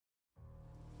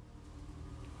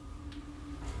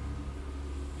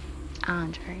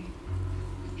Andre.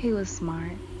 He was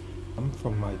smart. I'm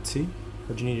from IT.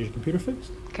 Heard you needed your computer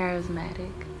fixed?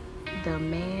 Charismatic. The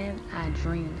man I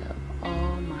dreamed of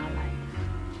all my life.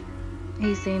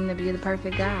 He seemed to be the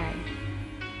perfect guy.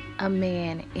 A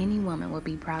man any woman would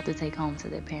be proud to take home to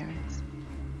their parents.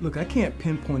 Look, I can't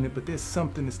pinpoint it, but there's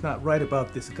something that's not right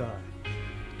about this guy.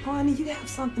 Honey, you have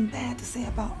something bad to say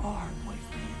about our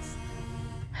boyfriends.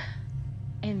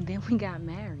 And then we got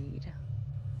married.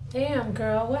 Damn,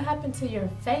 girl, what happened to your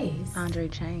face? Andre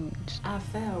changed. I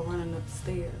fell running up the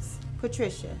stairs.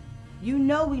 Patricia, you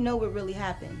know we know what really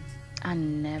happened. I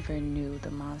never knew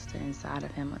the monster inside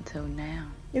of him until now.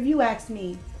 If you ask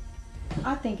me,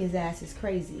 I think his ass is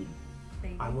crazy.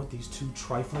 I want these two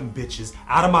trifling bitches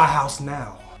out of my house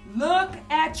now. Look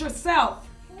at yourself.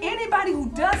 Anybody who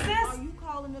does this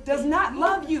does not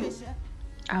love you.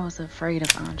 I was afraid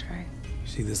of Andre. You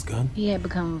see this gun? He had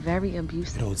become very It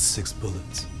abusive. holds 6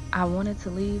 bullets. I wanted to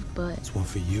leave, but It's one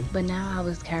for you, now I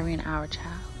was carrying our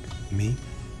child. me,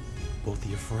 both of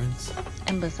your friends,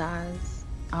 And besides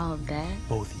all of that,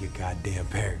 both of your goddamn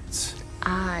parents.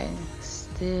 I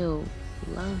still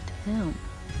loved him.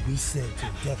 We said to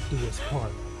death do us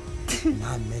part, and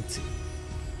I meant it.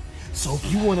 So if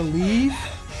you want to leave,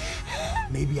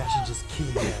 maybe I should just kill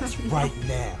your ass right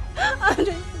now.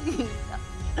 Andre, please.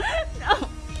 No.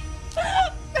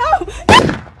 No.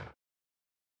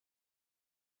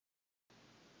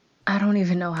 I don't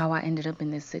even know how I ended up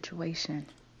in this situation.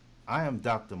 I am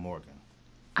Dr. Morgan.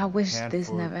 I wish this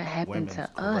Hanford never happened Women's to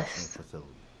Correctional us. Facility.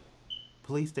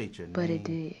 Please state your But name it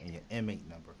did. and your inmate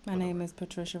number. My name is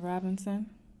Patricia Robinson.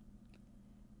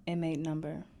 Inmate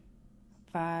number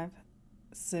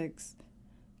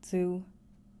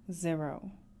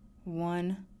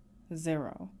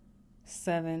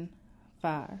 5620107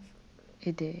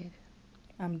 It did.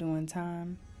 I'm doing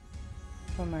time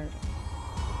for murder.